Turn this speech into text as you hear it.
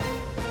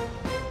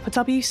For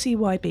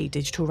WCYB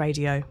Digital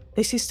Radio,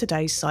 this is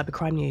today's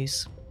Cybercrime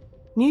News.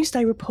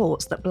 Newsday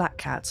reports that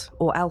BlackCat,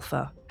 or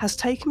Alpha, has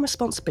taken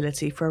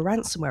responsibility for a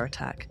ransomware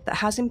attack that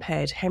has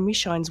impaired Henry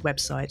Schein's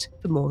website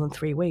for more than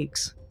 3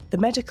 weeks. The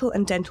medical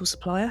and dental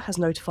supplier has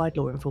notified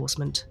law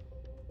enforcement.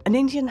 An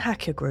Indian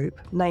hacker group,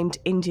 named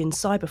Indian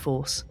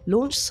Cyberforce,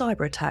 launched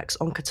cyber attacks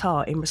on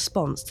Qatar in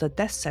response to the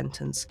death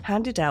sentence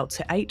handed out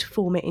to 8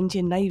 former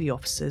Indian Navy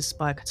officers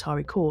by a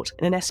Qatari court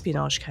in an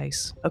espionage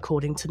case,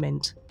 according to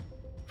Mint.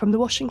 From the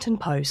Washington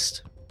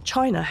Post,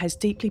 China has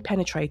deeply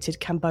penetrated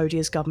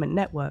Cambodia's government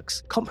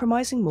networks,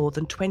 compromising more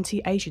than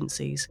 20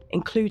 agencies,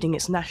 including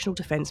its National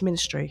Defense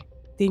Ministry.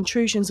 The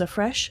intrusions are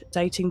fresh,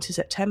 dating to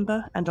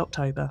September and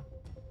October.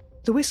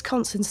 The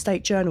Wisconsin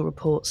State Journal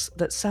reports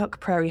that Sauk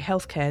Prairie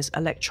Healthcare's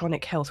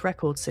electronic health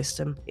record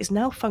system is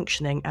now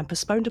functioning and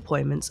postponed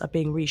appointments are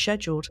being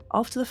rescheduled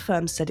after the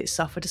firm said it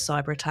suffered a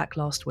cyber attack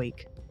last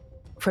week.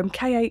 From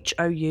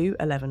KHOU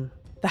 11.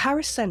 The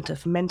Harris Center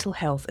for Mental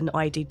Health and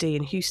IDD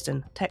in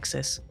Houston,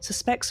 Texas,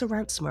 suspects a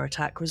ransomware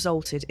attack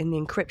resulted in the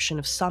encryption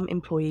of some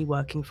employee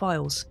working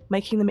files,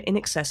 making them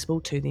inaccessible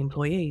to the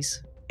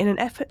employees. In an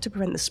effort to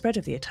prevent the spread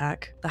of the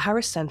attack, the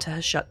Harris Center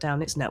has shut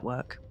down its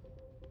network.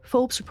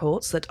 Forbes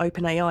reports that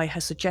OpenAI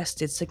has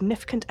suggested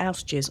significant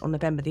outages on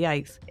November the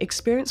 8th,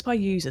 experienced by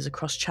users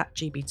across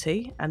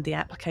ChatGPT and the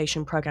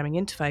application programming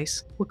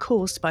interface, were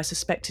caused by a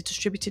suspected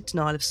distributed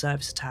denial of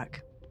service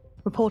attack.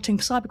 Reporting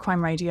for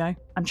Cybercrime Radio,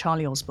 I'm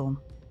Charlie Osborne.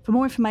 For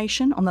more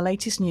information on the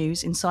latest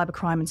news in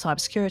cybercrime and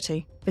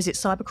cybersecurity, visit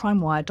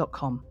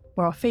cybercrimewire.com,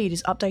 where our feed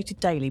is updated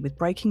daily with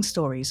breaking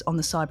stories on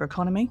the cyber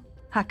economy,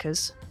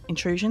 hackers,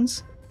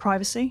 intrusions,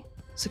 privacy,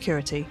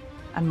 security,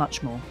 and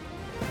much more.